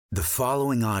The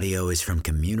following audio is from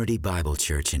Community Bible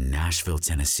Church in Nashville,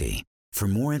 Tennessee. For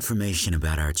more information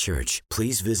about our church,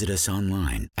 please visit us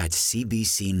online at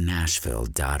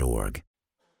CBCNashville.org.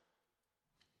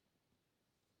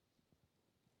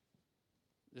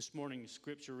 This morning's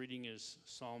scripture reading is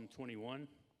Psalm 21.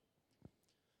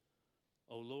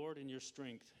 O Lord, in your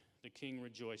strength the King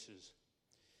rejoices,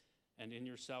 and in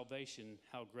your salvation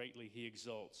how greatly he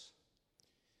exults.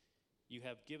 You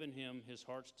have given him his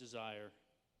heart's desire,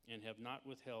 and have not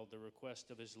withheld the request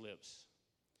of his lips.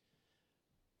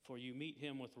 For you meet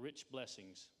him with rich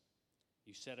blessings.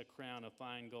 You set a crown of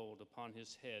fine gold upon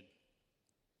his head.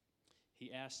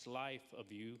 He asked life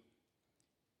of you.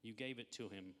 You gave it to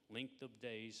him, length of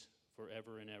days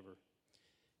forever and ever.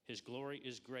 His glory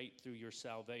is great through your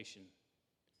salvation.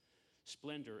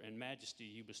 Splendor and majesty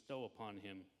you bestow upon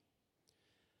him.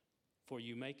 For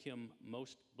you make him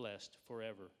most blessed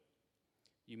forever.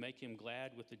 You make him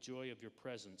glad with the joy of your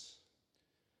presence.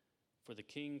 For the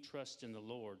king trusts in the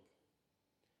Lord,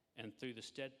 and through the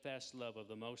steadfast love of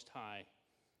the Most High,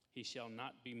 he shall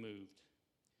not be moved.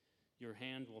 Your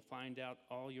hand will find out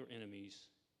all your enemies.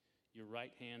 Your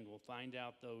right hand will find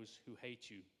out those who hate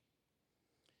you.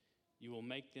 You will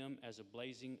make them as a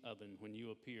blazing oven when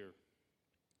you appear.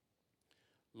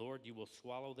 Lord, you will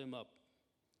swallow them up.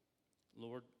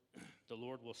 Lord, the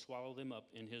Lord will swallow them up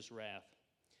in his wrath,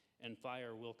 and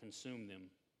fire will consume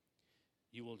them.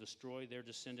 You will destroy their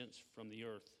descendants from the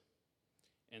earth,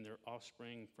 and their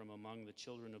offspring from among the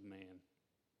children of man.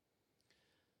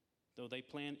 Though they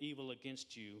plan evil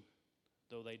against you,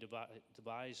 though they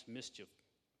devise mischief,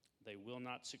 they will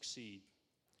not succeed.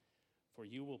 For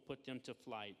you will put them to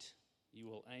flight. You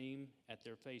will aim at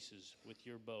their faces with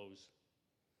your bows.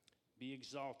 Be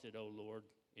exalted, O Lord,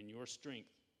 in your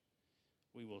strength.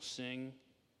 We will sing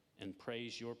and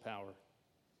praise your power.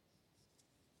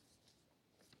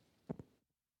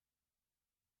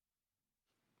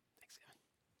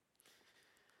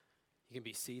 You can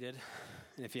be seated.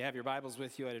 And if you have your Bibles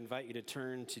with you, I'd invite you to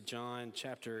turn to John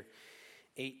chapter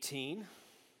 18.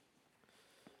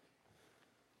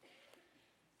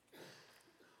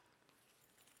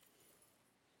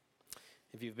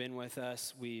 If you've been with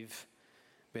us, we've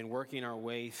been working our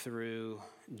way through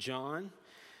John,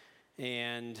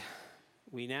 and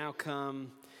we now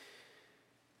come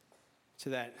to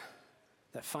that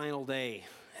final day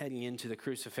heading into the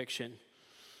crucifixion.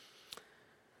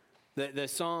 The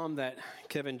psalm that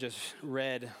Kevin just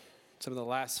read, some of the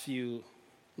last few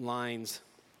lines,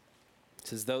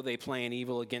 says, though they plan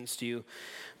evil against you,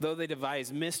 though they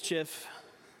devise mischief,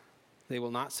 they will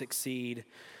not succeed,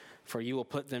 for you will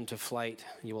put them to flight.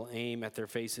 You will aim at their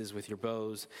faces with your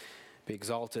bows. Be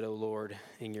exalted, O Lord,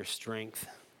 in your strength.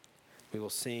 We will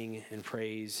sing and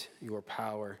praise your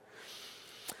power.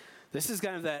 This is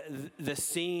kind of the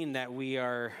scene that we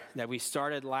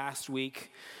started last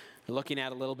week. We're looking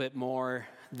at a little bit more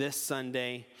this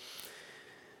Sunday.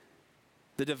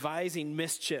 The devising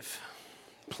mischief,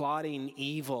 plotting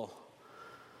evil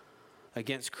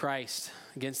against Christ,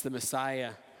 against the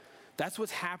Messiah. That's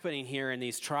what's happening here in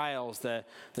these trials. The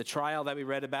trial that we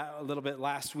read about a little bit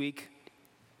last week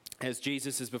as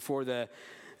Jesus is before the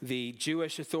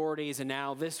Jewish authorities, and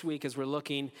now this week as we're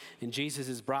looking and Jesus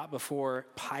is brought before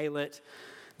Pilate.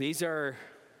 These are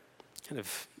kind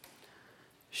of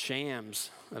shams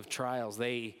of trials.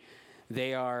 They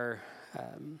are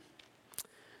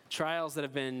trials that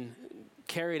have been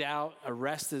carried out,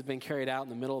 arrests that have been carried out in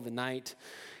the middle of the night,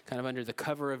 kind of under the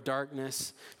cover of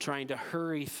darkness, trying to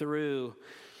hurry through.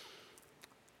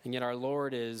 And yet our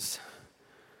Lord is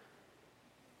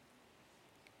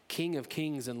King of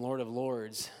kings and Lord of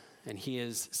lords, and he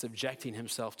is subjecting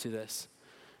himself to this.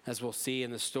 As we'll see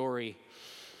in the story,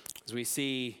 as we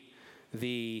see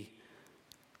the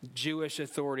Jewish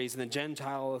authorities and the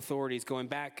Gentile authorities going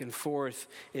back and forth,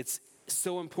 it's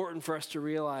so important for us to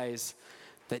realize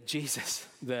that Jesus,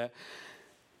 the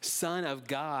Son of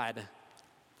God,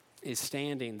 is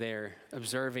standing there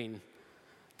observing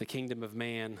the kingdom of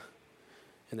man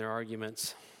and their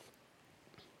arguments.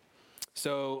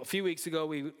 So a few weeks ago,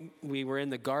 we were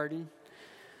in the garden.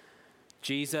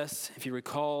 Jesus, if you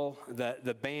recall,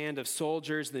 the band of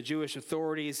soldiers and the Jewish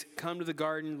authorities come to the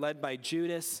garden led by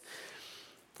Judas.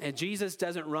 And Jesus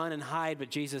doesn't run and hide, but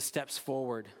Jesus steps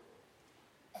forward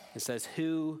and says,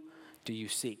 "Who do you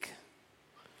seek?"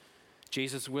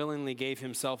 Jesus willingly gave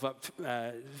himself up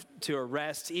to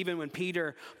arrest. Even when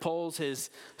Peter pulls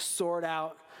his sword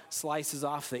out, slices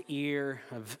off the ear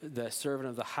of the servant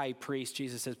of the high priest,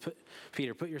 Jesus says,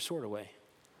 Peter, put your sword away.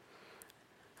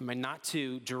 Am I not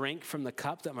to drink from the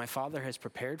cup that my Father has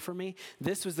prepared for me?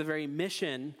 This was the very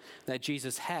mission that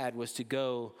Jesus had, was to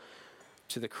go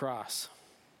to the cross.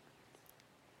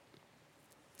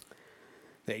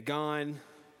 They'd gone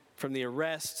from the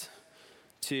arrest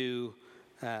to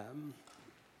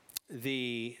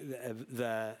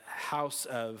the house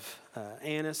of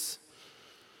Annas,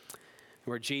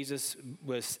 where Jesus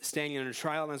was standing under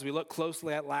trial. And as we look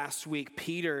closely at last week,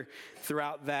 Peter,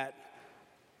 throughout that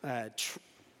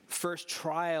first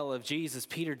trial of Jesus,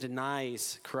 Peter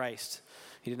denies Christ.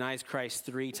 He denies Christ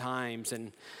 3 times.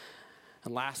 And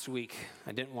last week,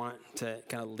 I didn't want to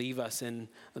kind of leave us in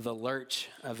the lurch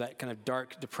of that kind of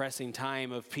dark, depressing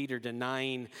time of Peter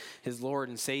denying his Lord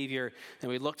and Savior.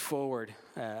 And we looked forward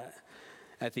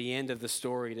at the end of the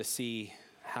story to see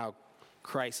how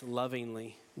Christ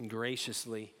lovingly and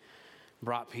graciously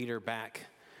brought Peter back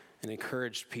and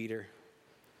encouraged Peter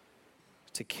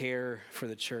to care for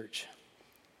the church.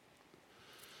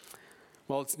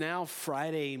 Well, it's now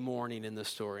Friday morning in the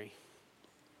story,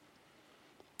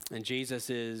 and Jesus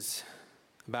is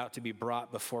about to be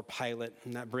brought before Pilate,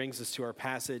 and that brings us to our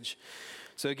passage.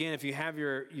 So again, if you have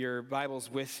your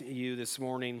Bibles with you this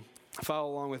morning,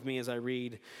 follow along with me as I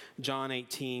read John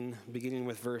 18, beginning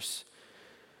with verse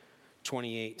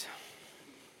 28.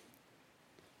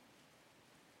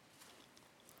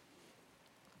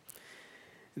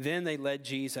 Then they led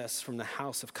Jesus from the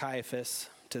house of Caiaphas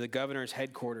to the governor's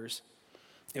headquarters.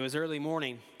 It was early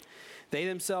morning. They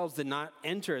themselves did not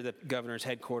enter the governor's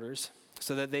headquarters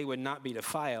so that they would not be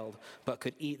defiled, but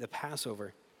could eat the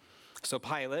Passover. So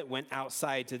Pilate went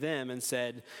outside to them and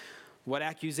said, "What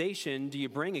accusation do you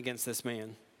bring against this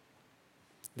man?"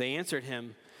 They answered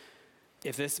him,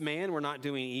 "If this man were not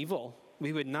doing evil,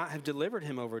 we would not have delivered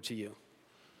him over to you."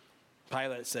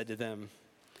 Pilate said to them,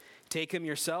 "Take him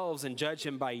yourselves and judge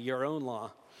him by your own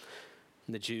law."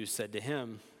 And the Jews said to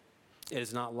him, "It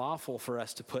is not lawful for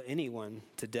us to put anyone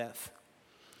to death."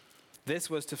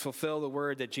 This was to fulfill the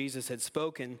word that Jesus had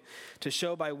spoken, to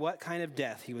show by what kind of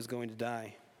death he was going to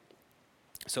die.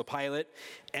 So Pilate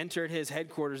entered his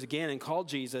headquarters again and called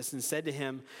Jesus and said to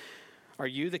him, "Are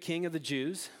you the king of the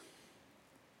Jews?"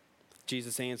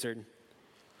 Jesus answered,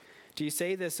 "Do you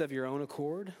say this of your own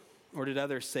accord, or did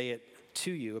others say it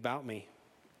to you about me?"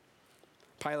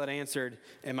 Pilate answered,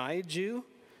 "Am I a Jew?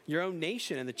 Your own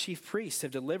nation and the chief priests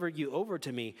have delivered you over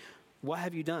to me. What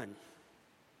have you done?"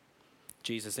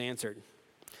 Jesus answered,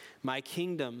 "My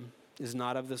kingdom is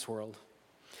not of this world.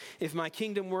 If my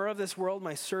kingdom were of this world,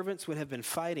 my servants would have been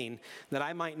fighting that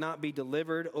I might not be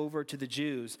delivered over to the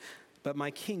Jews. But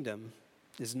my kingdom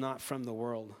is not from the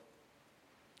world."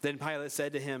 Then Pilate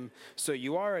said to him, "So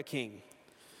you are a king?"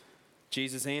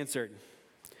 Jesus answered,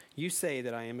 "You say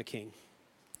that I am a king.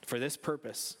 For this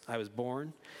purpose I was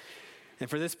born, and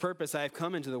for this purpose I have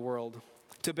come into the world,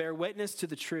 to bear witness to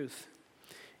the truth.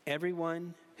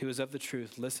 Everyone who is of the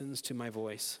truth listens to my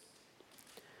voice."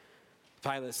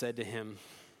 Pilate said to him,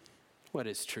 "What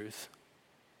is truth?"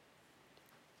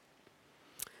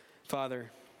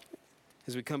 Father,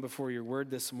 as we come before your word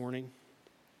this morning,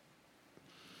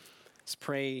 let's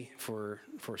pray for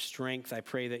strength. I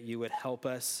pray that you would help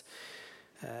us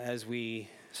as we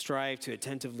strive to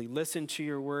attentively listen to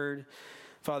your word.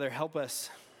 Father, help us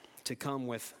to come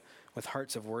with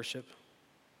hearts of worship.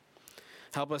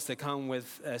 Help us to come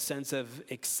with a sense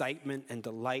of excitement and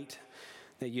delight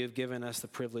that you have given us the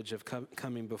privilege of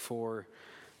coming before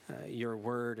your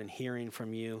word and hearing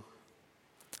from you.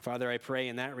 Father, I pray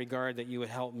in that regard that you would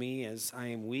help me as I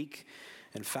am weak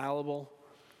and fallible.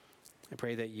 I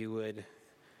pray that you would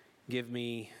give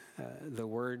me the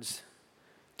words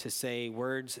to say,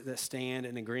 words that stand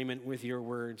in agreement with your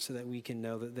words so that we can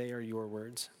know that they are your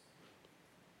words.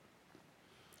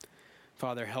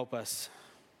 Father, help us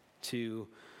to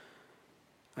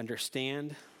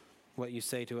understand what you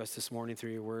say to us this morning through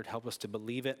your word. Help us to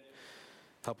believe it.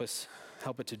 Help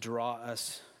it to draw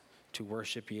us to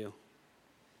worship you.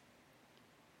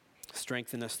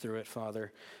 Strengthen us through it,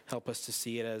 Father. Help us to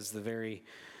see it as the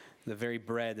very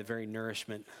bread, the very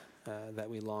nourishment that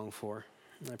we long for.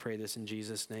 I pray this in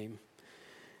Jesus' name.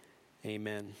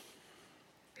 Amen.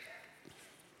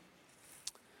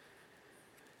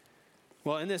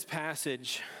 Well, in this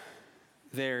passage,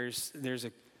 there's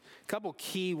a couple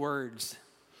key words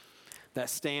that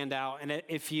stand out. And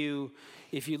if you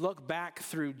look back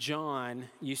through John,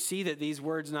 you see that these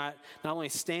words not only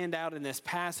stand out in this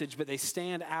passage, but they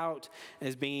stand out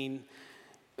as being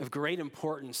of great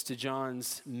importance to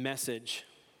John's message.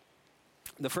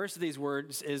 The first of these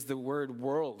words is the word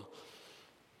world.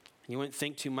 You wouldn't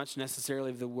think too much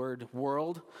necessarily of the word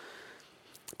world,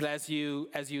 but as you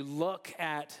look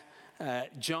at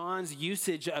John's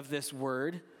usage of this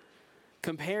word,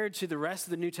 compared to the rest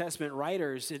of the New Testament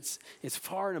writers, it's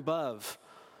far and above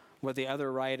what the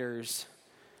other writers'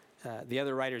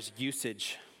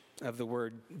 usage of the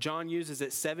word. John uses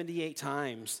it 78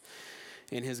 times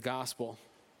in his gospel.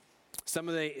 Some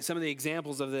of the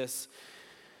examples of this,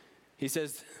 he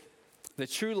says, the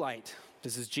true light,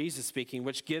 this is Jesus speaking,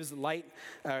 which gives light.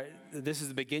 This is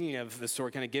the beginning of the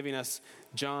story, kind of giving us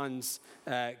John's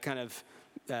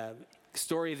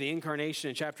story of the incarnation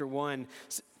in chapter 1.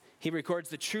 He records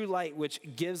the true light, which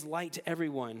gives light to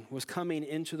everyone, was coming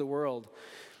into the world.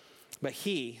 But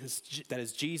he, that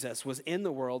is Jesus, was in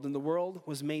the world, and the world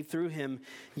was made through him,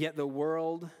 yet the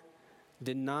world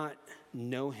did not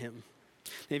know him.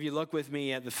 And if you look with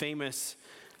me at the famous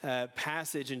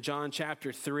passage in John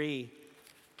chapter 3,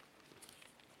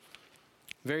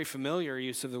 very familiar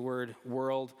use of the word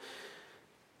world.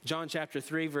 John chapter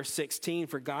 3, verse 16,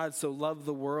 for God so loved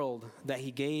the world that he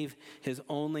gave his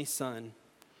only Son,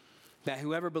 that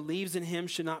whoever believes in him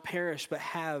should not perish but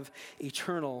have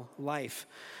eternal life.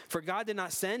 For God did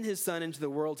not send his Son into the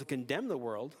world to condemn the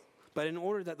world, but in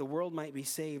order that the world might be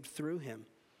saved through him.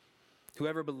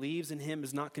 Whoever believes in him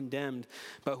is not condemned,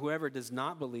 but whoever does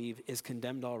not believe is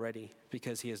condemned already,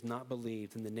 because he has not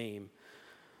believed in the name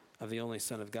of the only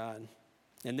Son of God.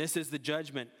 And this is the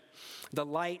judgment. The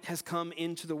light has come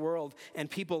into the world, and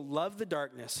people love the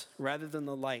darkness rather than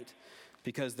the light,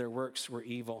 because their works were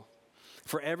evil.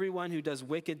 For everyone who does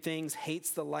wicked things hates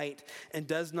the light and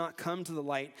does not come to the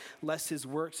light, lest his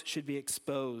works should be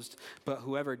exposed. But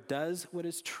whoever does what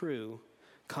is true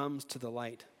comes to the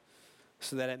light,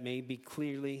 so that it may be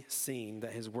clearly seen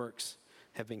that his works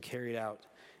have been carried out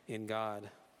in God.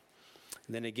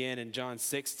 And then again in John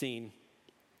 16,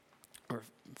 or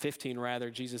 15 rather,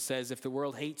 Jesus says, if the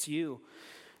world hates you,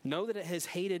 know that it has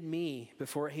hated me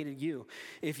before it hated you.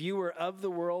 If you were of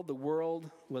the world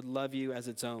would love you as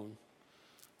its own.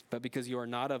 But because you are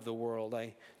not of the world,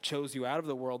 I chose you out of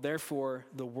the world. Therefore,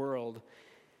 the world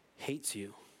hates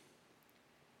you.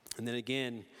 And then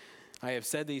again, I have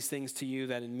said these things to you,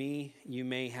 that in me you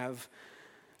may have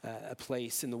a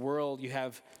place. In the world you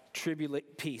have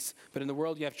peace, but in the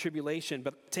world you have tribulation.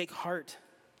 But take heart,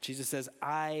 Jesus says,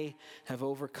 I have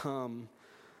overcome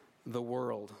the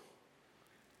world.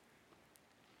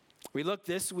 We looked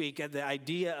this week at the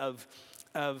idea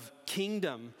of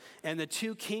kingdom and the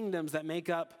two kingdoms that make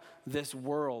up this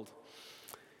world.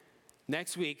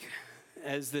 Next week,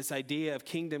 as this idea of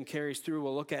kingdom carries through,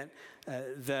 we'll look at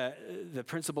the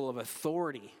principle of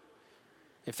authority.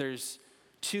 If there's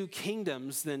two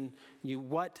kingdoms, then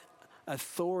what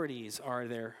authorities are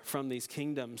there from these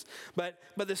kingdoms? But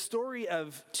the story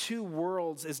of two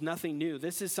worlds is nothing new.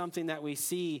 This is something that we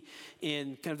see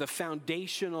in kind of the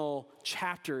foundational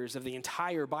chapters of the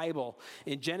entire Bible.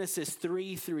 In Genesis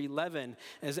 3 through 11,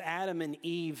 as Adam and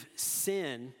Eve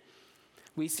sin,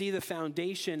 we see the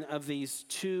foundation of these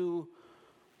two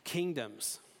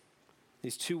kingdoms,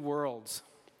 these two worlds.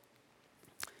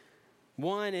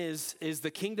 One is the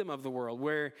kingdom of the world,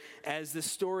 where as the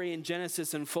story in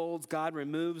Genesis unfolds, God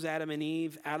removes Adam and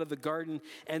Eve out of the garden,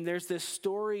 and there's this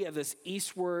story of this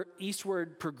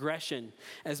eastward progression.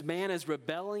 As man is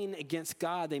rebelling against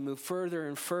God, they move further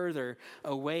and further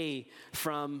away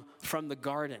from the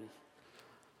garden,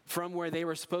 from where they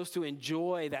were supposed to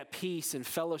enjoy that peace and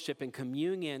fellowship and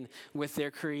communion with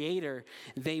their Creator.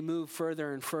 They move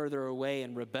further and further away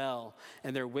and rebel,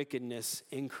 and their wickedness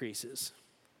increases.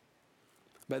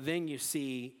 But then you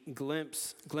see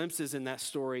glimpses in that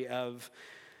story of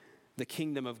the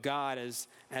kingdom of God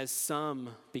as some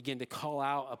begin to call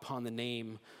out upon the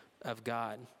name of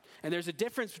God. And there's a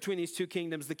difference between these two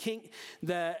kingdoms.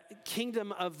 The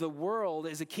kingdom of the world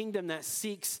is a kingdom that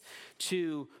seeks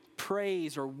to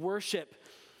praise or worship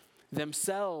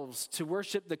themselves, to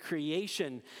worship the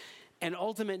creation, and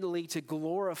ultimately to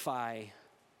glorify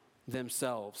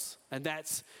themselves. And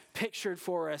that's pictured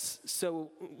for us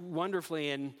so wonderfully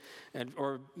and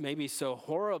or maybe so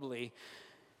horribly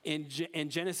in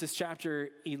Genesis chapter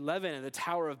 11 at the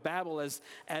Tower of Babel,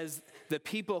 as the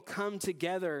people come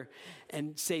together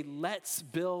and say, let's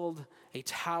build a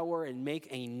tower and make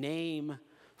a name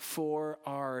for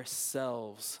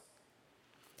ourselves,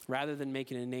 rather than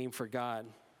making a name for God.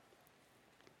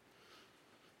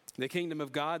 The kingdom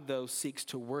of God, though, seeks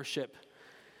to worship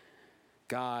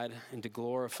God and to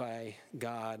glorify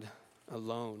God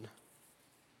alone.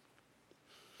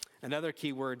 Another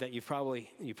key word that you probably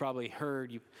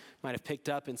heard, you might have picked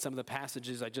up in some of the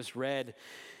passages I just read,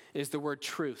 is the word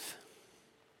truth.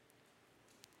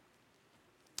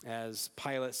 As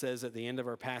Pilate says at the end of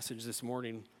our passage this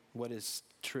morning, what is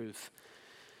truth?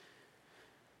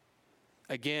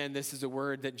 Again, this is a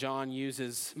word that John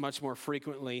uses much more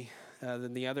frequently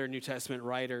than the other New Testament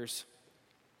writers.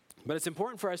 But it's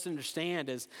important for us to understand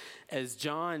as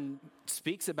John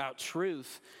speaks about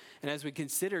truth and as we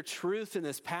consider truth in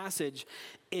this passage,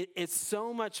 it's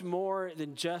so much more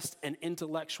than just an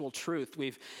intellectual truth.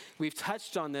 We've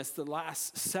touched on this the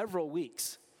last several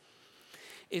weeks.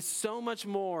 It's so much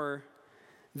more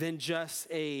than just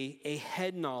a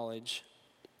head knowledge.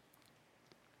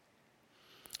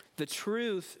 The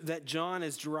truth that John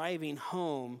is driving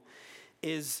home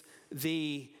is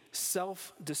the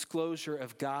self-disclosure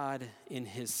of God in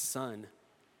his Son.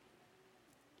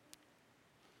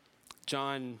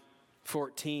 John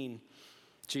 14,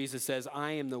 Jesus says,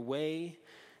 I am the way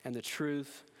and the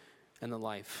truth and the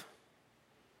life.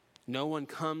 No one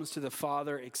comes to the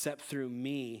Father except through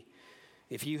me.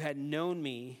 If you had known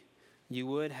me, you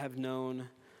would have known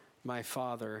my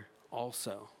Father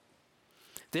also.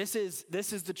 This is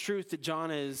the truth that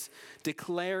John is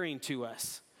declaring to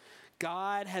us.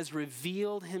 God has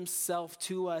revealed himself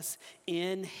to us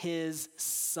in his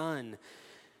Son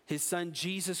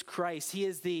Jesus Christ. He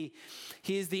is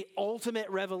the ultimate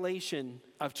revelation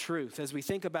of truth. As we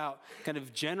think about kind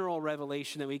of general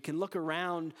revelation, that we can look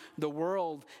around the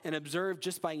world and observe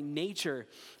just by nature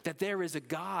that there is a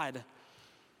God.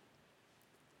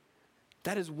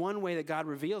 That is one way that God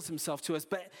reveals himself to us,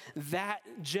 but that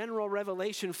general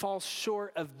revelation falls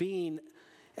short of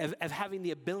having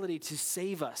the ability to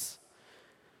save us.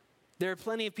 There are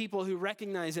plenty of people who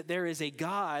recognize that there is a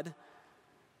God,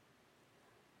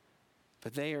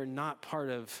 but they are not part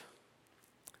of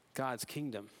God's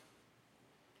kingdom.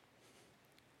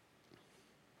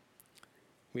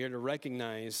 We are to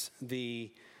recognize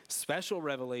the special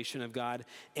revelation of God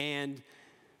and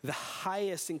the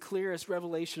highest and clearest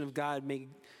revelation of God made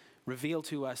revealed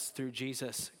to us through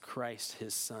Jesus Christ,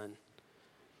 his Son.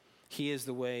 He is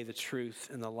the way, the truth,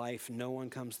 and the life. No one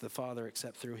comes to the Father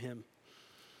except through him.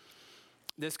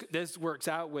 This works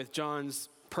out with John's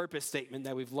purpose statement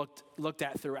that we've looked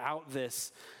at throughout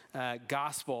this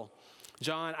gospel.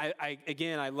 John,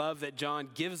 I love that John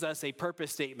gives us a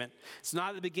purpose statement. It's not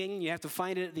at the beginning, you have to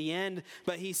find it at the end,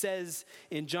 but he says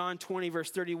in John 20, verse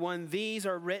 31, these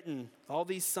are written, all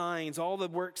these signs, all the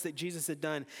works that Jesus had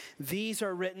done, these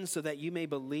are written so that you may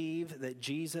believe that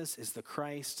Jesus is the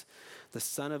Christ, the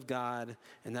Son of God,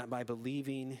 and that by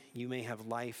believing you may have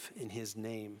life in his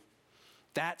name.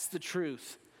 That's the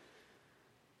truth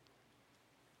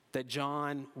that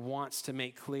John wants to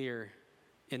make clear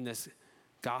in this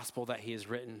gospel that he has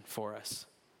written for us.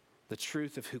 The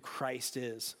truth of who Christ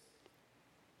is.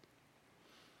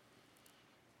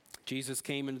 Jesus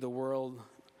came into the world,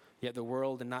 yet the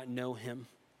world did not know him.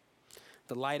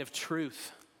 The light of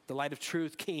truth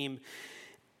came,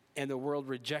 and the world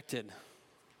rejected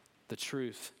the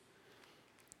truth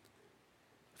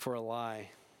for a lie.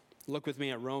 Look with me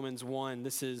at Romans 1.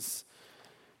 This is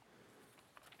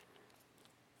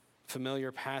a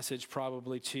familiar passage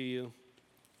probably to you.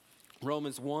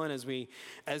 Romans 1,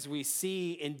 as we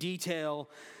see in detail,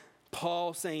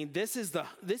 Paul saying this is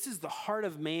the heart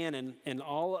of man and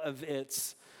all of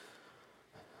its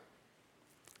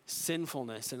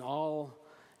sinfulness and all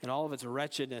of its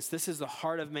wretchedness. This is the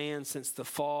heart of man since the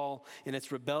fall and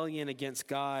its rebellion against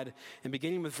God. And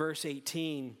beginning with verse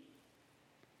 18,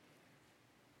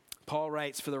 Paul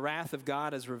writes, for the wrath of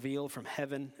God is revealed from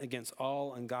heaven against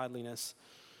all ungodliness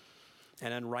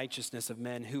and unrighteousness of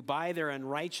men, who by their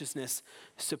unrighteousness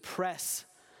suppress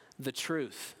the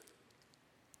truth.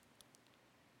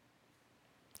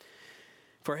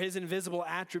 For his invisible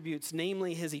attributes,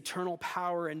 namely his eternal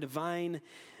power and divine,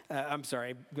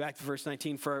 back to verse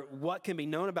 19. For what can be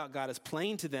known about God is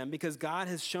plain to them, because God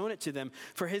has shown it to them.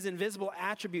 For his invisible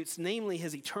attributes, namely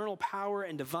his eternal power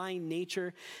and divine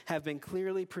nature, have been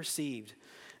clearly perceived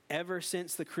ever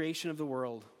since the creation of the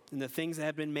world and the things that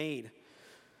have been made.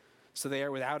 So they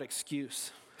are without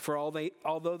excuse. For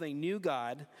although they knew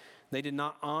God, they did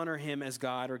not honor him as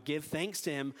God or give thanks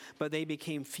to him, but they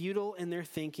became futile in their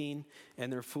thinking,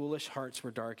 and their foolish hearts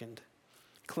were darkened.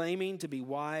 Claiming to be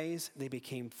wise, they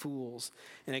became fools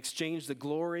and exchanged the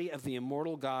glory of the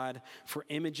immortal God for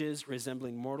images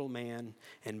resembling mortal man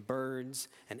and birds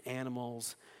and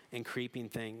animals and creeping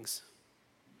things.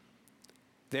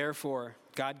 Therefore,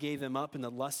 God gave them up in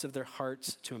the lust of their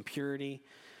hearts to impurity,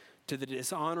 to the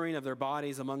dishonoring of their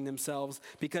bodies among themselves,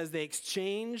 because they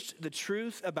exchanged the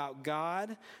truth about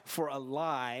God for a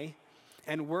lie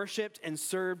and worshiped and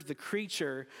served the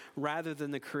creature rather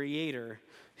than the Creator,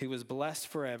 who was blessed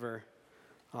forever.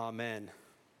 Amen.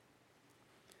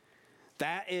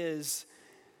 That is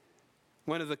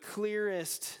one of the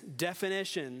clearest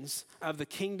definitions of the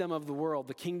kingdom of the world,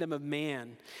 the kingdom of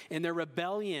man. In their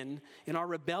rebellion, in our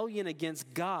rebellion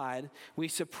against God, we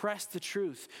suppress the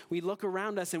truth. We look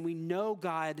around us and we know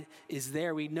God is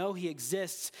there. We know he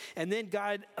exists. And then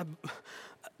God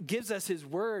gives us his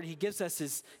word. He gives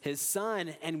us his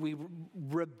son, and we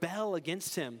rebel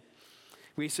against him.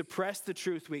 We suppress the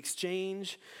truth. We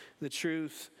exchange the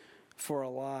truth for a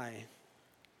lie.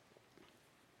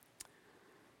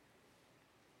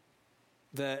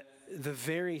 The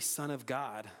very Son of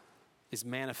God is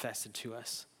manifested to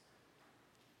us.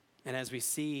 And as we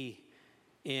see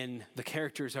in the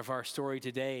characters of our story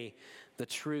today, the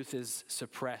truth is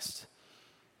suppressed.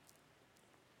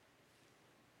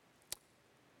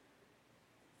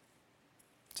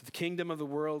 So the kingdom of the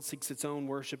world seeks its own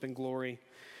worship and glory.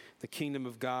 The kingdom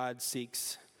of God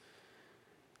seeks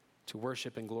to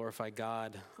worship and glorify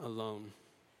God alone.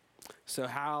 So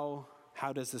how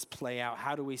does this play out?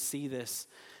 How do we see this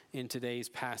in today's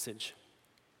passage?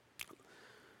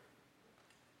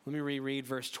 Let me reread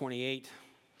verse 28.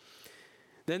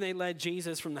 Then they led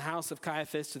Jesus from the house of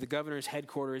Caiaphas to the governor's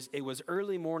headquarters. It was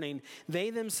early morning. They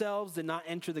themselves did not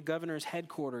enter the governor's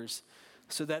headquarters,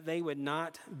 so that they would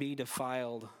not be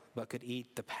defiled, but could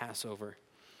eat the Passover.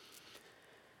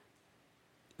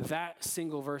 That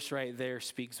single verse right there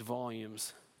speaks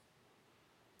volumes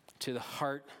to the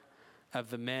heart of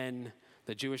the men,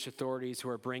 the Jewish authorities who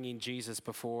are bringing Jesus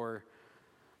before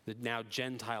the now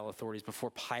Gentile authorities,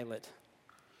 before Pilate.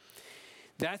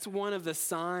 That's one of the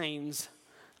signs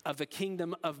of the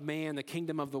kingdom of man, the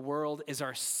kingdom of the world, is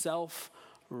our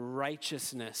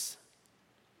self-righteousness.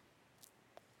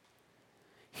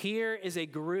 Here is a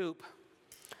group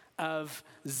of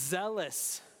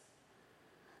zealous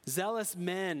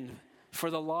men for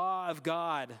the law of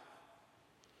God.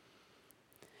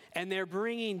 And they're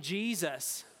bringing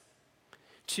Jesus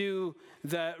to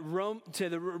the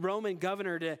Roman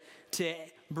governor to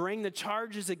bring the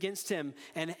charges against him.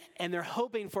 And they're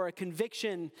hoping for a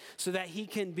conviction so that he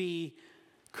can be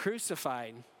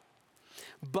crucified.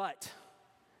 But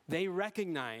they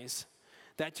recognize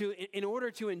that in order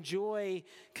to enjoy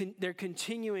their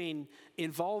continuing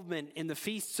involvement in the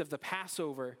feasts of the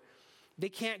Passover, they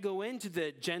can't go into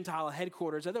the Gentile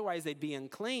headquarters, otherwise they'd be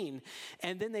unclean,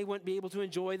 and then they wouldn't be able to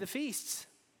enjoy the feasts.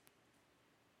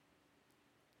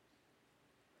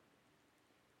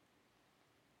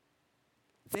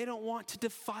 They don't want to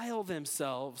defile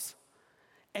themselves,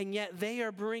 and yet they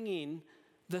are bringing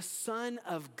the Son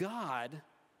of God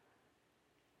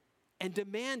and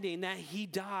demanding that he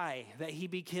die, that he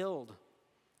be killed.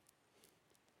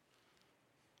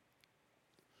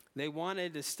 They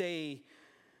wanted to stay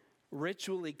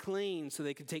ritually clean so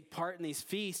they could take part in these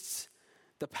feasts,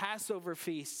 the Passover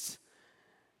feasts.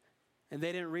 And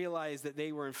they didn't realize that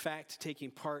they were in fact taking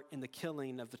part in the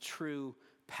killing of the true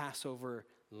Passover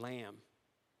lamb.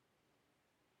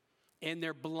 In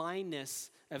their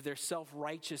blindness of their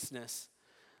self-righteousness,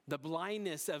 the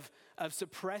blindness of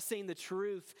suppressing the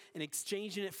truth and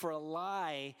exchanging it for a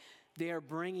lie, they are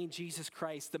bringing Jesus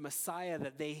Christ, the Messiah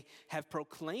that they have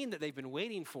proclaimed that they've been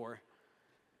waiting for.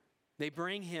 They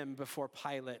bring him before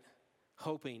Pilate,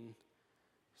 hoping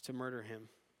to murder him.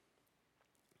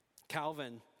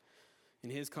 Calvin, in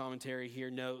his commentary here,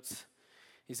 notes,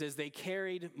 he says, they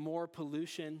carried more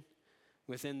pollution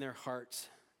within their hearts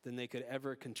than they could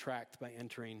ever contract by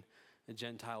entering a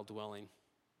Gentile dwelling.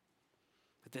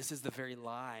 But this is the very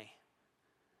lie.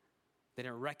 They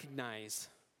don't recognize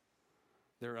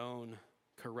their own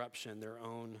corruption, their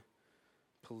own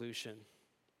pollution.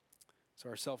 So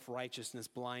our self-righteousness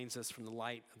blinds us from the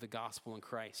light of the gospel in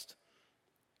Christ.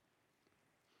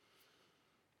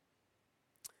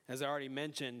 As I already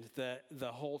mentioned,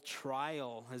 the whole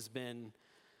trial has been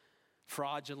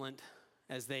fraudulent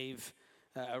as they've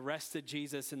arrested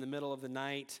Jesus in the middle of the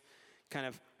night, kind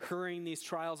of hurrying these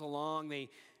trials along. They,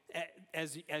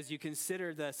 as you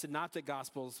consider the synoptic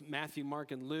gospels, Matthew,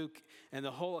 Mark, and Luke, and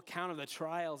the whole account of the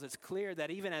trials, it's clear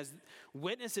that even as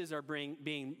witnesses are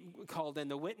being called in,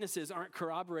 the witnesses aren't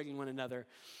corroborating one another.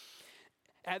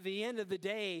 At the end of the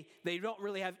day, they don't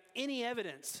really have any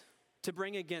evidence to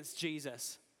bring against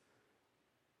Jesus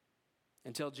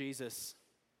until Jesus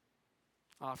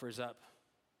offers up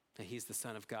that he's the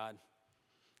Son of God.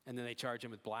 And then they charge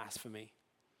him with blasphemy.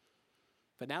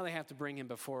 But now they have to bring him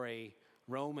before a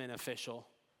Roman official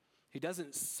who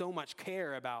doesn't so much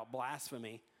care about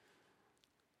blasphemy.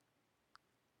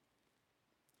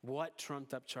 What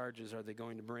trumped up charges are they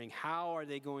going to bring? How are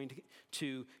they going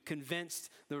to convince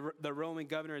the Roman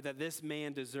governor that this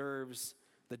man deserves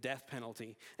the death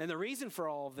penalty? And the reason for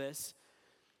all of this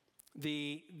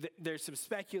There's some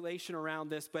speculation around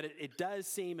this, but it does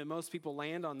seem, and most people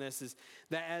land on this, is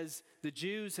that as the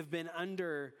Jews have been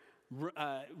under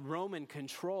Roman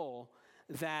control,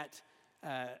 that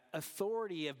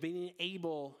authority of being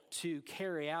able to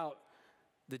carry out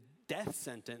the death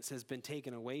sentence has been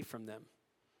taken away from them.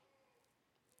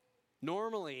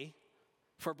 Normally,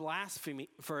 for blasphemy,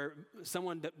 for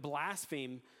someone to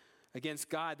blaspheme against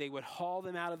God, they would haul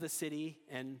them out of the city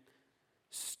and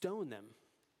stone them.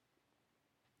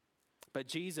 But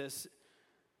Jesus,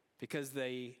 because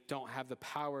they don't have the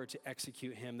power to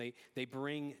execute him, they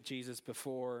bring Jesus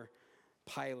before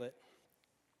Pilate. It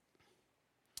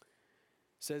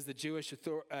says the Jewish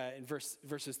in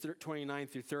verses 29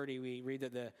 through 30, we read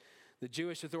that the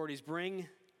Jewish authorities bring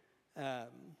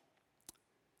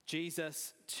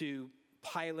Jesus to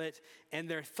Pilate, and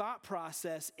their thought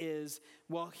process is,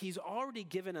 well, he's already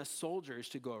given us soldiers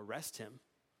to go arrest him.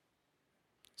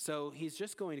 So he's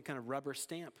just going to kind of rubber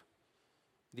stamp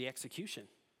the execution.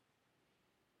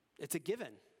 It's a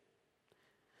given.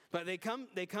 But they come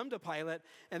to Pilate,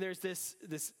 and there's this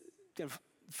kind of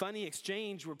funny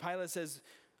exchange where Pilate says,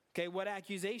 okay, what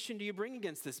accusation do you bring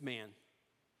against this man?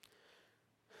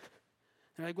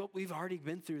 They're like, well, we've already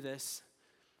been through this.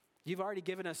 You've already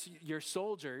given us your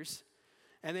soldiers.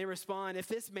 And they respond, if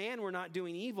this man were not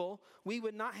doing evil, we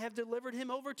would not have delivered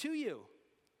him over to you.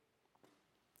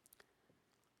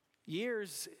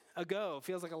 Years ago,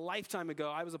 feels like a lifetime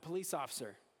ago, I was a police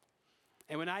officer.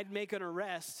 And when I'd make an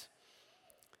arrest,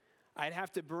 I'd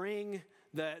have to bring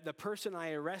the person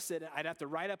I arrested, I'd have to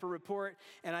write up a report,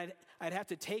 and I'd have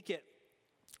to take it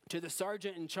to the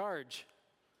sergeant in charge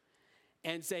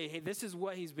and say, hey, this is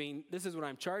what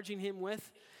I'm charging him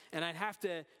with. And I'd have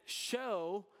to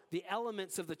show the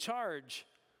elements of the charge.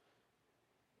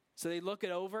 So they look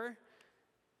it over.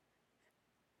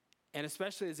 And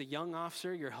especially as a young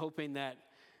officer, you're hoping that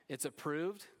it's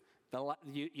approved.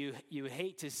 You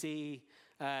hate to see,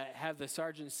 have the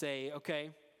sergeant say,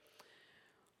 okay,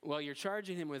 well, you're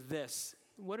charging him with this.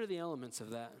 What are the elements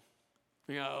of that?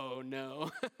 Oh,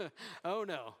 no. Oh,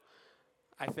 no.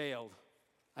 I failed.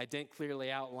 I didn't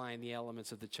clearly outline the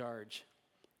elements of the charge.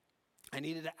 I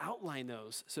needed to outline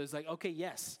those. So it's like, okay,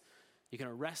 yes, you can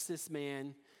arrest this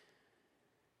man.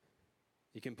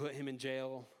 You can put him in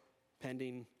jail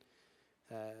pending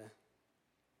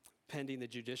the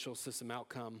judicial system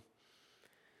outcome.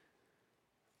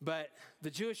 But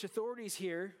the Jewish authorities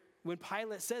here, when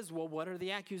Pilate says, well, what are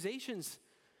the accusations?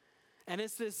 And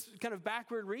it's this kind of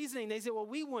backward reasoning. They say, well,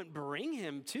 we wouldn't bring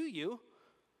him to you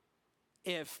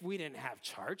if we didn't have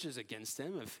charges against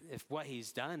him, if what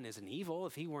he's done isn't evil,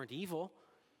 if he weren't evil.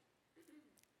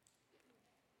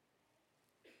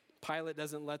 Pilate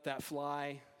doesn't let that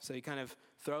fly, so he kind of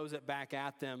throws it back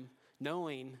at them,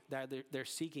 knowing that they're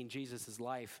seeking Jesus'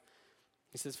 life.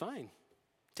 He says, fine,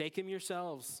 take him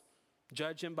yourselves.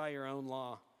 Judge him by your own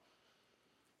law.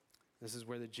 This is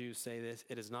where the Jews say this: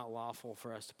 it is not lawful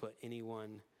for us to put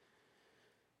anyone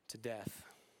to death.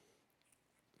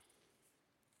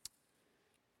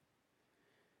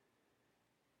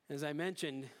 As I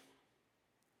mentioned,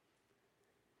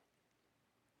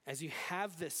 as you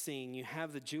have this scene, you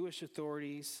have the Jewish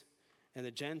authorities and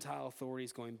the Gentile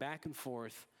authorities going back and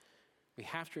forth. We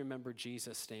have to remember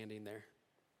Jesus standing there.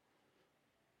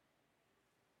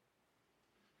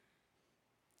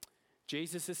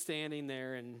 Jesus is standing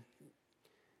there, and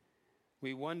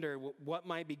we wonder what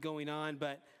might be going on,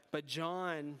 but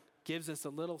John gives us a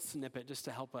little snippet just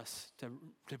to help us,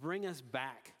 to bring us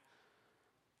back,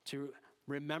 to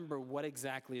remember what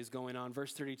exactly is going on.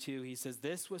 Verse 32, he says,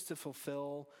 this was to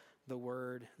fulfill the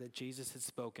word that Jesus had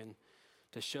spoken,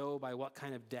 to show by what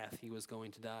kind of death he was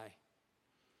going to die.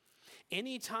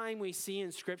 Anytime we see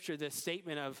in Scripture this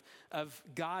statement of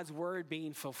God's word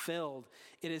being fulfilled,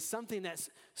 it is something that's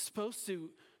supposed to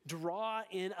draw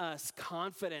in us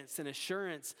confidence and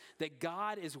assurance that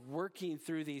God is working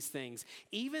through these things.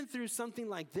 Even through something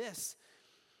like this,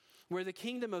 where the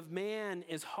kingdom of man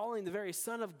is hauling the very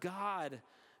Son of God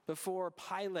before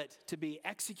Pilate to be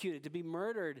executed, to be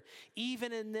murdered.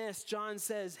 Even in this, John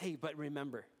says, hey, but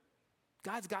remember,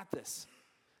 God's got this.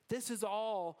 This is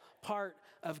all part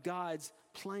of God's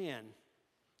plan.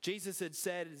 Jesus had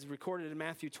said, it's recorded in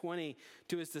Matthew 20,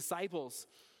 to his disciples,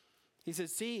 he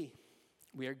says, see,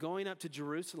 we are going up to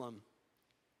Jerusalem,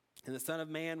 and the Son of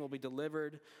Man will be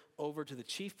delivered over to the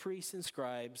chief priests and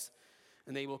scribes,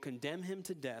 and they will condemn him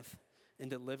to death and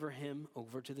deliver him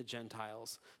over to the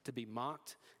Gentiles to be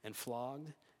mocked and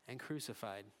flogged and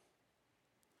crucified.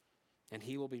 And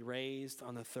he will be raised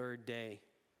on the third day.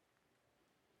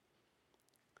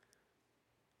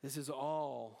 This is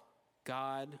all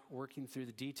God working through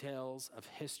the details of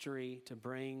history to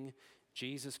bring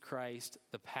Jesus Christ,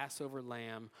 the Passover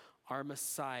Lamb, our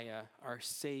Messiah, our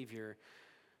Savior,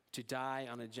 to die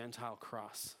on a Gentile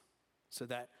cross. So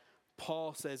that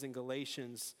Paul says in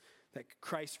Galatians that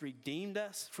Christ redeemed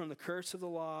us from the curse of the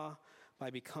law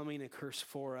by becoming a curse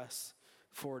for us.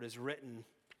 For it is written,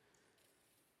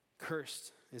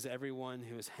 cursed is everyone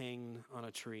who is hanged on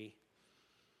a tree,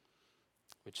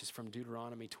 which is from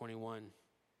Deuteronomy 21.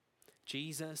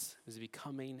 Jesus is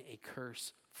becoming a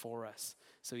curse for us.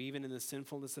 So even in the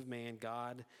sinfulness of man,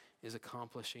 God is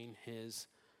accomplishing his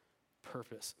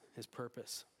purpose.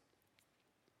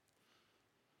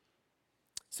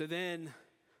 So then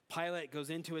Pilate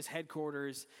goes into his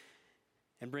headquarters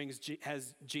and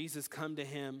has Jesus come to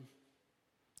him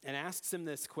and asks him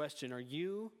this question, are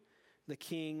you the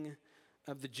king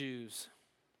of the Jews?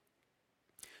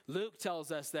 Luke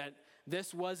tells us that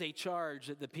this was a charge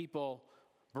that the people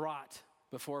brought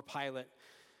before Pilate.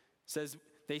 Says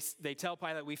they tell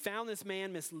Pilate, we found this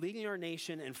man misleading our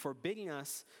nation and forbidding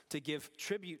us to give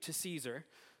tribute to Caesar,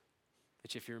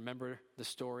 which if you remember the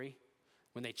story,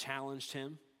 when they challenged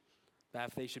him that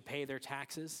if they should pay their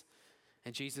taxes,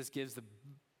 and Jesus gives the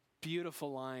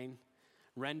beautiful line,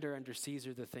 render unto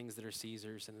Caesar the things that are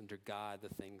Caesar's, and unto God the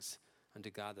things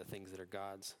that are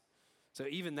God's. So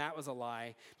even that was a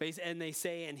lie. And they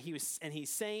say, and he's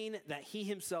saying that he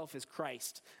himself is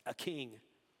Christ, a king.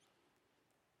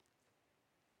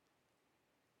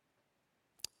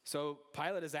 So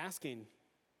Pilate is asking,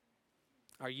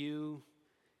 are you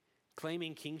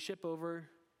claiming kingship over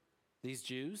these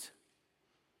Jews?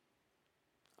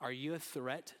 Are you a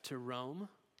threat to Rome?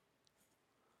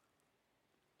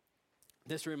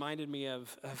 This reminded me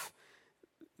of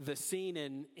the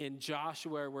scene in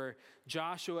Joshua where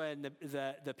Joshua and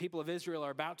the people of Israel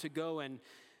are about to go and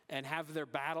have their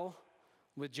battle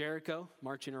with Jericho,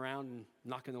 marching around and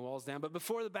knocking the walls down. But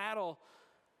before the battle,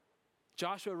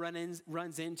 Joshua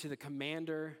runs into the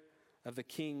commander of the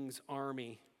king's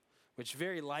army, which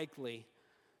very likely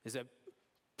is a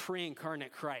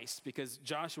pre-incarnate Christ, because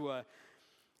Joshua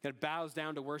bows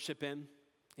down to worship him.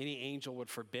 Any angel would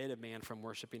forbid a man from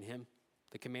worshiping him.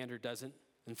 The commander doesn't.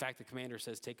 In fact, the commander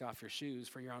says, take off your shoes,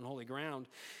 for you're on holy ground.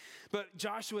 But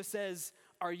Joshua says,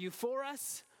 are you for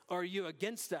us or are you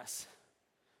against us?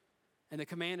 And the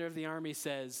commander of the army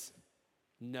says,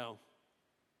 no.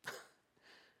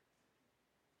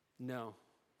 No,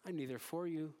 I'm neither for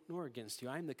you nor against you.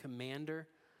 I'm the commander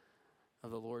of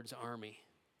the Lord's army.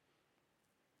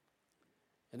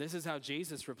 And this is how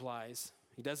Jesus replies.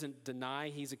 He doesn't deny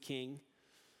he's a king,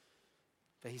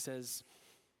 but he says,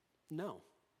 no,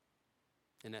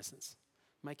 in essence.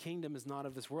 My kingdom is not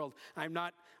of this world. I'm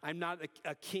not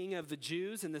a king of the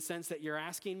Jews in the sense that you're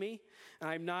asking me.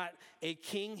 I'm not a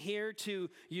king here to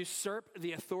usurp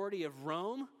the authority of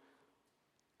Rome.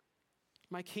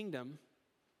 My kingdom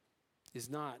is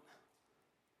not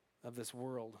of this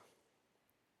world.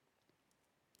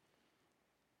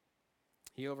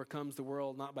 He overcomes the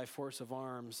world not by force of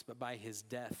arms, but by his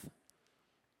death.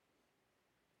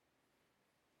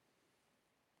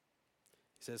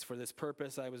 He says, for this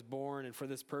purpose I was born, and for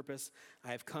this purpose I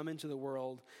have come into the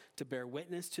world, to bear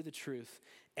witness to the truth.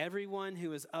 Everyone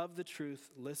who is of the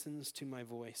truth listens to my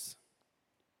voice.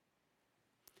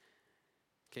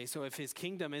 Okay, so if his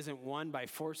kingdom isn't won by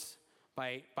force,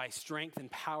 by strength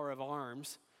and power of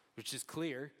arms, which is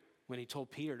clear when he told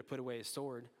Peter to put away his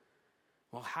sword,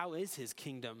 well, how is his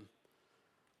kingdom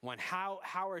won? How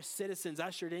are citizens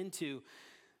ushered into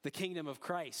the kingdom of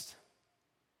Christ?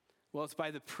 Well, it's by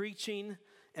the preaching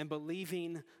and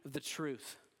believing of the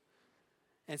truth.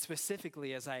 And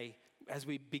specifically, as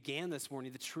we began this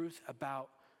morning, the truth about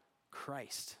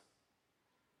Christ.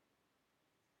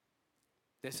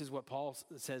 This is what Paul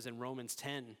says in Romans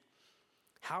 10.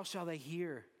 How shall they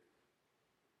hear?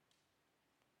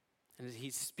 And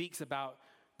he speaks about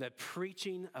the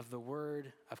preaching of the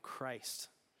word of Christ.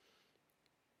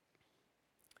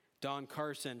 Don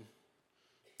Carson,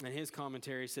 in his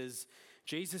commentary, says,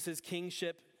 Jesus'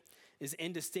 kingship is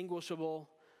indistinguishable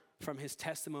from his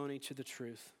testimony to the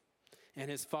truth,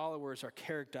 and his followers are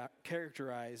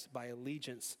characterized by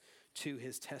allegiance to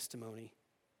his testimony.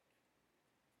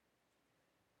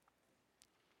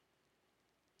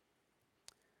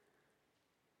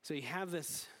 So you have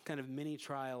this kind of mini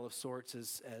trial of sorts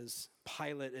as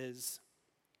Pilate is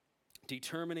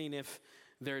determining if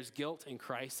there's guilt in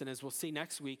Christ. And as we'll see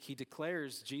next week, he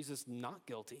declares Jesus not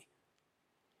guilty.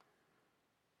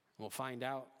 We'll find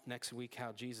out next week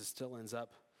how Jesus still ends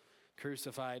up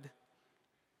crucified.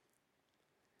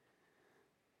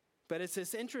 But it's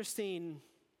this interesting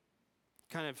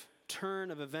kind of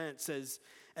turn of events as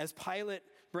Pilate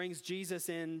brings Jesus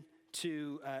in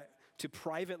to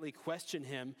privately question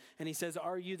him, and he says,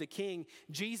 "Are you the king?"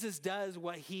 Jesus does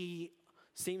what he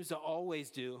seems to always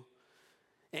do.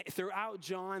 Throughout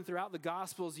John, throughout the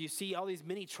Gospels, you see all these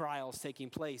mini trials taking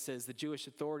place as the Jewish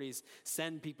authorities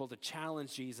send people to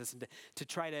challenge Jesus and to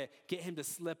try to get him to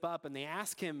slip up. And they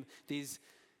ask him these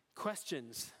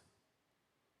questions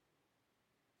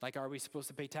like, are we supposed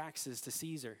to pay taxes to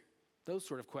Caesar? Those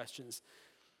sort of questions.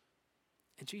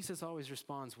 And Jesus always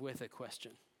responds with a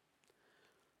question.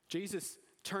 Jesus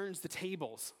turns the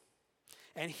tables.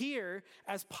 And here,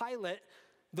 as Pilate,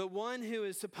 the one who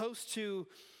is supposed to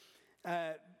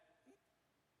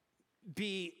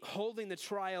be holding the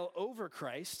trial over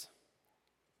Christ,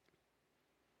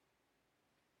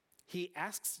 he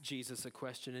asks Jesus a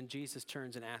question, and Jesus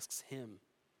turns and asks him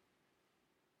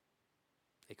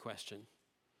a question.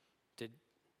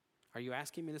 Are you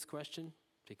asking me this question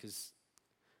because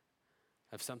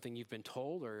of something you've been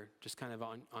told, or just kind of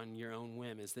on your own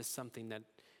whim? Is this something that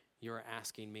you're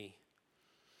asking me?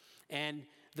 And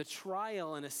the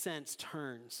trial, in a sense,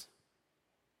 turns.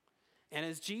 And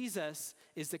as Jesus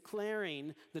is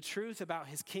declaring the truth about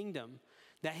his kingdom,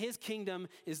 that his kingdom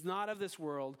is not of this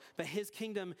world, but his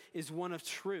kingdom is one of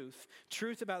truth,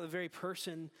 truth about the very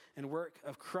person and work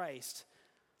of Christ,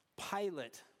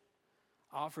 Pilate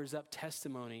offers up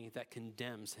testimony that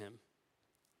condemns him.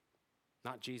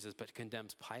 Not Jesus, but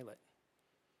condemns Pilate,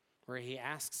 where he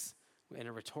asks in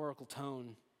a rhetorical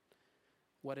tone,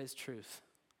 what is truth?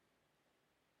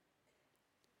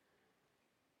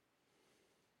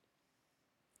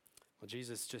 Well,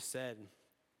 Jesus just said,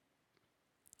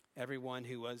 everyone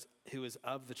who is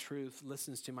of the truth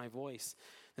listens to my voice.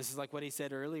 This is like what he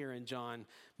said earlier in John,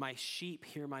 my sheep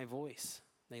hear my voice.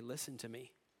 They listen to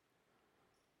me.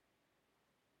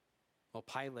 Well,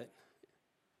 Pilate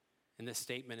in this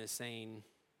statement is saying,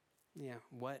 yeah,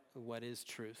 what is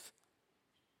truth?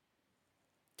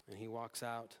 And he walks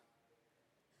out.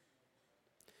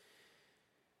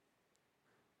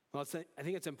 Well, I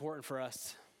think it's important for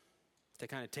us to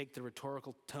kind of take the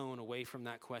rhetorical tone away from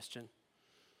that question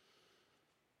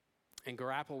and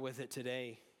grapple with it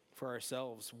today for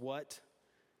ourselves. What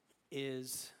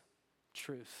is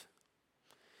truth?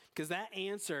 Because that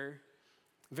answer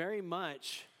very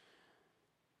much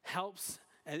helps,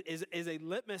 is a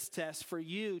litmus test for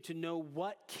you to know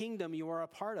what kingdom you are a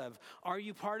part of. Are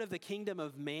you part of the kingdom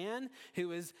of man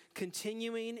who is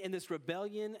continuing in this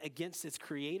rebellion against its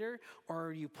creator? Or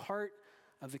are you part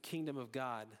of the kingdom of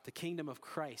God, the kingdom of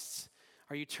Christ?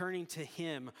 Are you turning to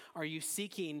him? Are you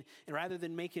seeking, rather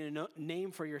than making a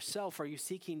name for yourself, are you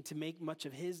seeking to make much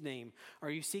of his name?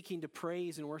 Are you seeking to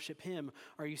praise and worship him?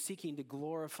 Are you seeking to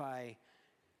glorify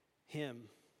him?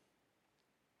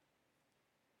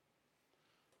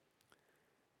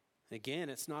 Again,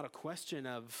 it's not a question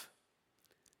of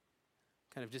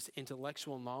kind of just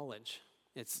intellectual knowledge.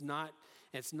 It's not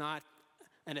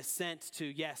an assent to,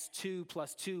 yes, 2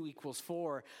 + 2 =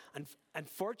 4.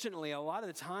 Unfortunately, a lot of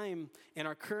the time in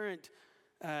our current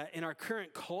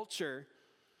culture,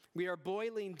 we are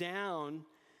boiling down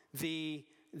the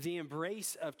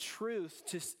embrace of truth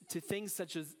to things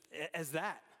such as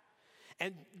that.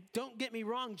 And don't get me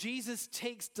wrong, Jesus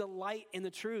takes delight in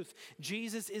the truth.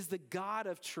 Jesus is the God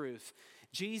of truth.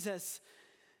 Jesus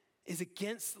is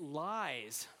against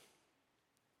lies.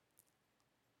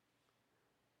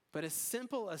 But a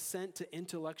simple assent to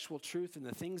intellectual truth and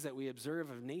the things that we observe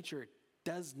of nature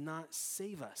does not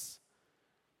save us.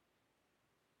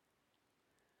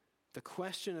 The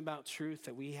question about truth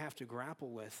that we have to grapple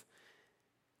with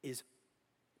is,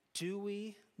 do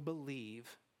we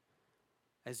believe,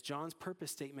 as John's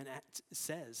purpose statement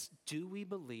says, do we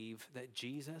believe that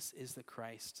Jesus is the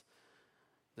Christ,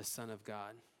 the Son of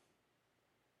God?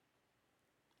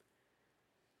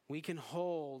 We can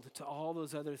hold to all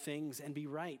those other things and be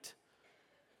right.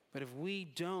 But if we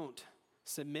don't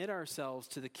submit ourselves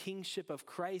to the kingship of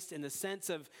Christ in the sense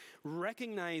of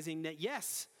recognizing that,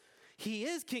 yes, he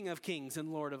is King of Kings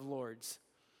and Lord of Lords.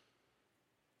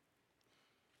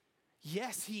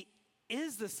 Yes, he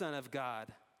is the Son of God.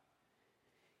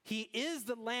 He is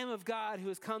the Lamb of God who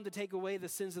has come to take away the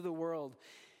sins of the world.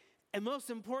 And most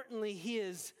importantly, he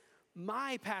is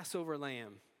my Passover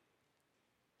lamb.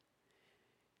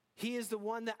 He is the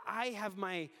one that I have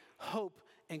my hope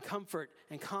and comfort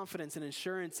and confidence and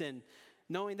assurance in,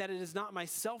 knowing that it is not my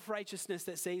self-righteousness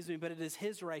that saves me, but it is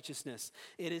his righteousness.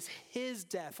 It is his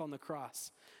death on the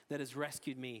cross that has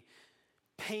rescued me,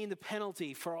 paying the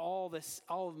penalty for all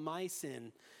of my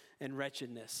sin and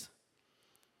wretchedness.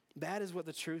 That is what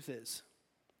the truth is.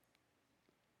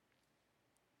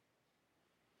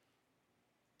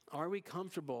 Are we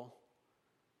comfortable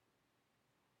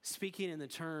speaking in the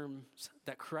terms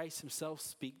that Christ himself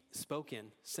spoke in,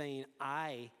 saying,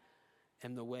 I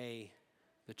am the way,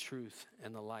 the truth,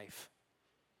 and the life.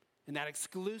 In that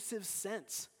exclusive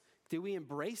sense, do we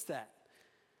embrace that?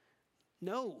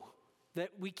 No,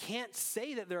 that we can't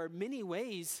say that there are many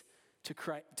ways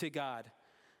to God.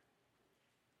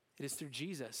 It is through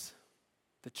Jesus,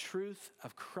 the truth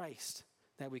of Christ,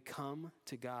 that we come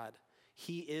to God.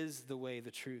 He is the way,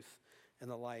 the truth, and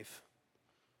the life.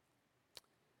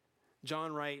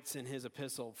 John writes in his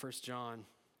epistle, 1 John,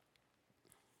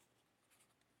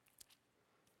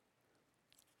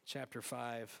 chapter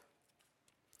 5.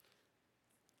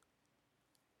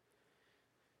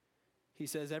 He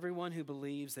says, everyone who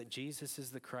believes that Jesus is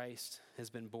the Christ has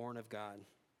been born of God.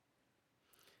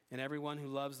 And everyone who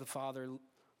loves the Father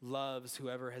loves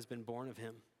whoever has been born of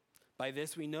him. By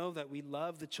this we know that we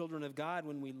love the children of God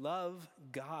when we love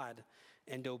God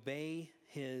and obey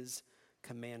his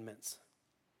commandments.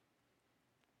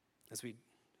 As we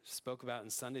spoke about in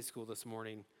Sunday school this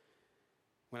morning,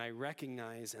 when I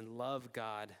recognize and love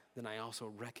God, then I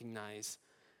also recognize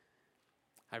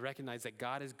that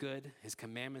God is good, his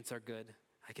commandments are good.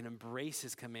 I can embrace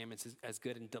his commandments as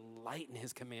good and delight in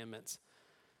his commandments.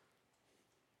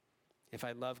 If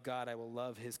I love God, I will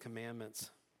love his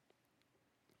commandments.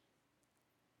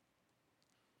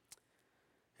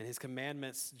 And his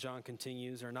commandments, John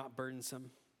continues, are not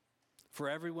burdensome. For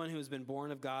everyone who has been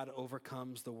born of God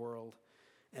overcomes the world.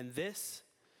 And this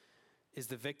is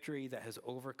the victory that has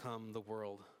overcome the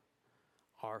world,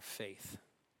 our faith.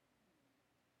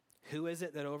 Who is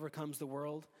it that overcomes the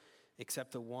world?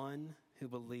 Except the one who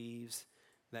believes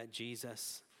that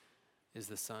Jesus is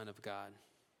the Son of God.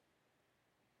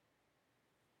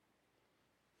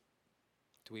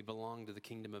 Do we belong to the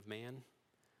kingdom of man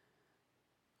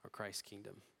or Christ's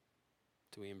kingdom?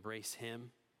 Do we embrace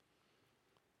him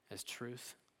as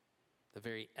truth, the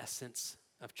very essence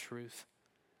of truth,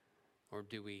 or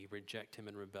do we reject him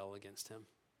and rebel against him?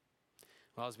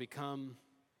 Well, as we come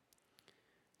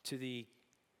to the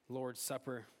Lord's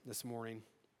Supper this morning,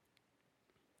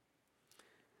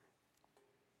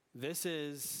 this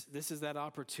is that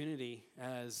opportunity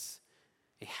as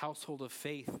a household of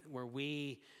faith where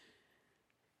we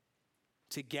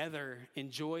together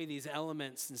enjoy these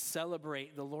elements and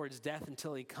celebrate the Lord's death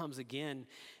until he comes again.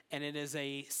 And it is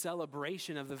a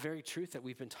celebration of the very truth that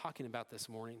we've been talking about this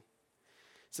morning.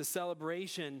 It's a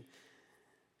celebration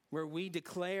where we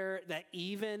declare that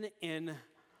even in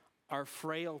our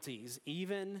frailties,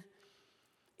 even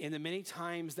in the many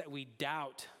times that we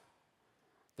doubt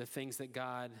the things that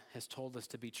God has told us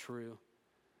to be true,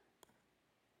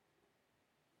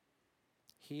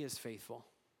 he is faithful.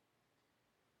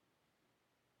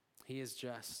 He is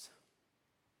just.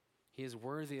 He is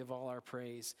worthy of all our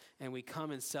praise. And we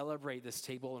come and celebrate this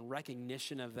table in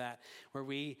recognition of that, where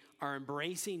we are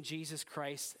embracing Jesus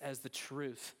Christ as the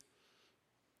truth.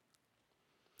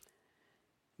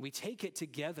 We take it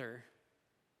together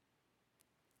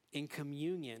in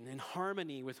communion, in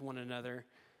harmony with one another,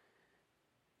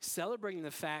 celebrating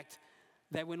the fact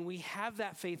that when we have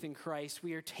that faith in Christ,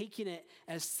 we are taking it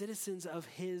as citizens of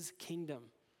his kingdom.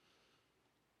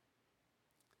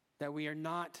 That we are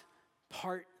no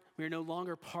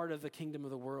longer part of the kingdom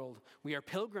of the world. We are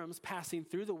pilgrims passing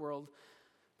through the world,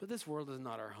 but this world is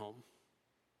not our home.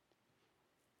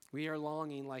 We are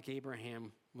longing like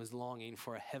Abraham was longing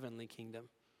for a heavenly kingdom.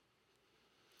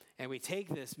 And we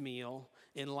take this meal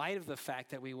in light of the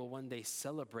fact that we will one day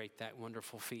celebrate that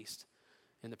wonderful feast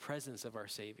in the presence of our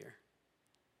Savior.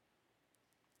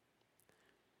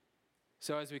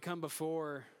 So as we come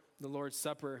before the Lord's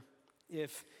Supper,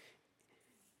 if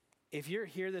you're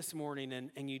here this morning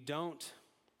and you don't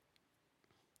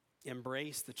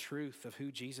embrace the truth of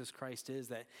who Jesus Christ is,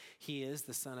 that he is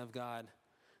the Son of God,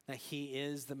 that he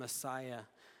is the Messiah,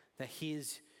 that he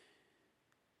is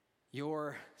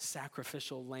your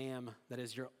sacrificial lamb, that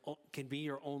can be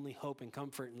your only hope and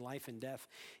comfort in life and death.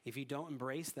 If you don't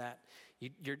embrace that,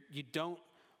 you don't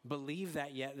believe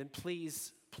that yet, then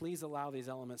please allow these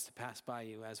elements to pass by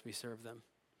you as we serve them.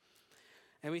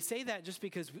 And we say that just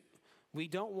because we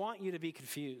don't want you to be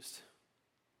confused.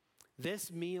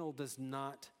 This meal does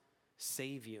not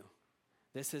save you.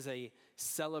 This is a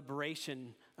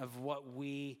celebration of what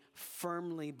we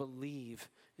firmly believe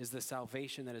is the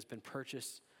salvation that has been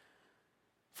purchased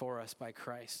for us by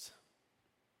Christ.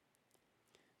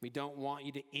 We don't want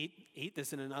you to eat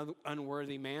this in an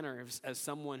unworthy manner as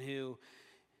someone who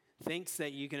thinks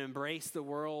that you can embrace the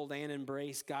world and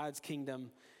embrace God's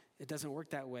kingdom. It doesn't work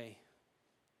that way.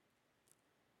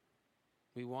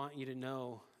 We want you to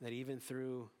know that even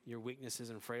through your weaknesses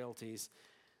and frailties,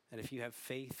 that if you have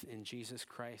faith in Jesus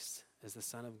Christ as the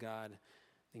Son of God,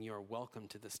 then you are welcome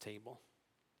to this table.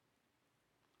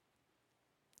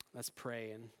 Let's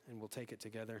pray and we'll take it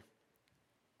together.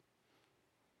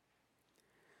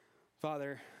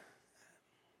 Father,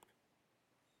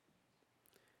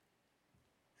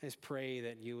 I just pray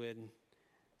that you would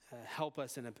help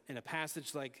us in a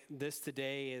passage like this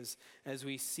today as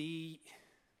we see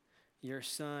your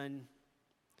Son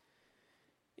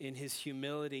in his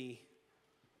humility,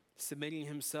 submitting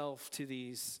himself to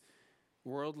these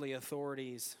worldly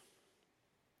authorities.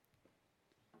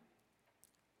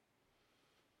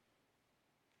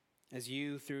 As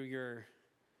you, through your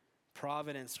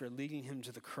providence, are leading him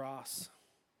to the cross.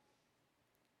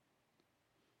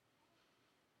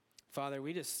 Father,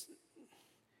 we just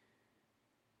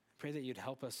pray that you'd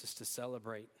help us just to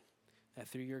celebrate that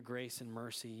through your grace and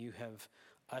mercy, you have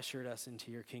ushered us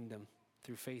into your kingdom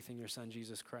through faith in your Son,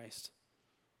 Jesus Christ.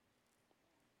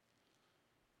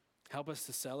 Help us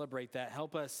to celebrate that.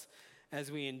 Help us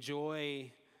as we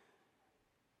enjoy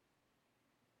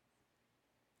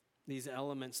these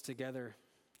elements together,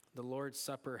 the Lord's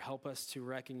Supper. Help us to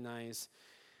recognize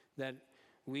that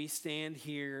we stand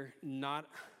here not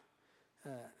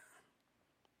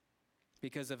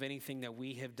because of anything that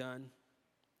we have done,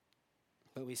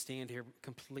 but we stand here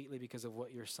completely because of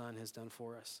what your Son has done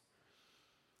for us.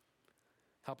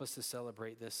 Help us to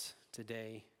celebrate this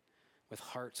today with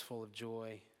hearts full of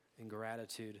joy and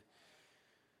gratitude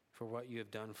for what you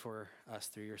have done for us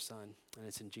through your Son. And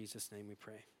it's in Jesus' name we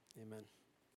pray. Amen.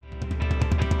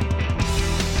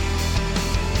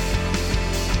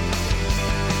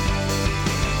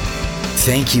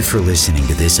 Thank you for listening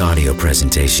to this audio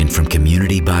presentation from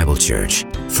Community Bible Church.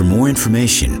 For more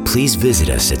information, please visit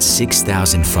us at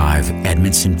 6005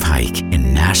 Edmondson Pike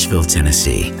in Nashville,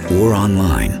 Tennessee, or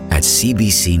online at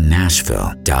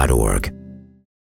cbcnashville.org.